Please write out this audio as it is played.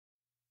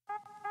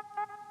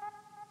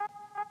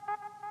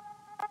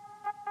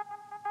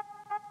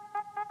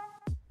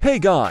Hey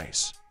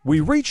guys, we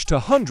reached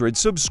 100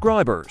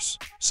 subscribers,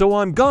 so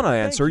I'm gonna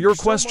answer your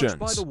questions.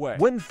 By the way.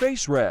 When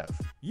face rev,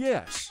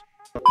 yes.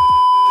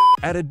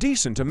 At a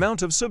decent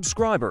amount of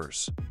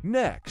subscribers.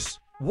 Next.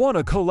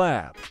 Wanna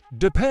collab?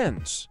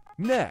 Depends.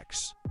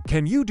 Next.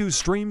 Can you do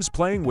streams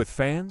playing with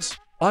fans?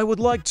 I would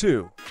like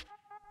to,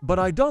 but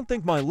I don't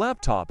think my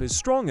laptop is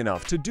strong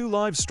enough to do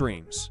live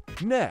streams.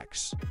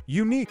 Next.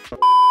 Unique.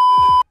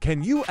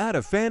 Can you add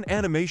a fan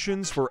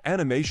animations for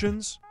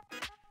animations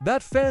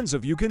that fans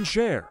of you can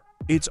share?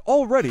 It's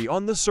already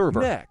on the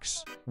server.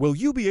 Next, will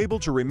you be able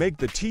to remake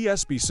the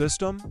TSP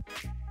system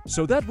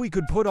so that we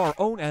could put our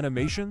own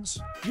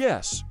animations?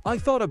 Yes, I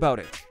thought about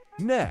it.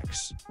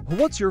 Next,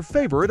 what's your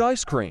favorite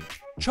ice cream?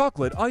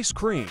 Chocolate ice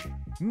cream.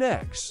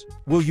 Next,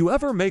 will you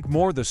ever make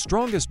more the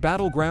strongest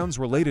battlegrounds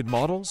related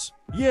models?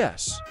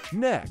 Yes.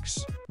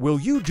 Next, will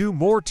you do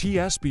more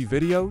TSP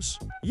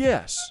videos?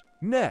 Yes.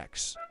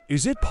 Next,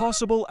 is it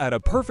possible add a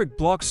perfect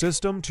block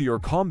system to your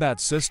combat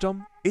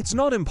system? It's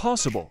not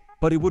impossible,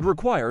 but it would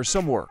require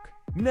some work.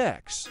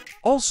 Next,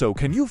 also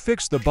can you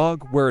fix the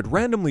bug where it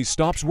randomly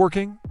stops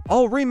working?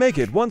 I'll remake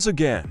it once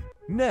again.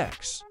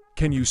 Next,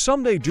 can you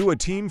someday do a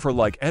team for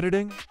like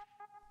editing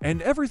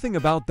and everything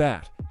about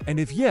that? And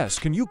if yes,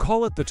 can you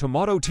call it the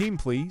Tomato Team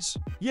please?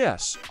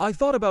 Yes, I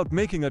thought about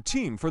making a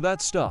team for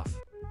that stuff,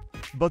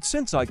 but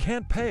since I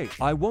can't pay,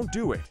 I won't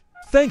do it.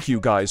 Thank you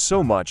guys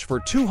so much for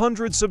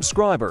 200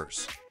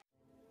 subscribers.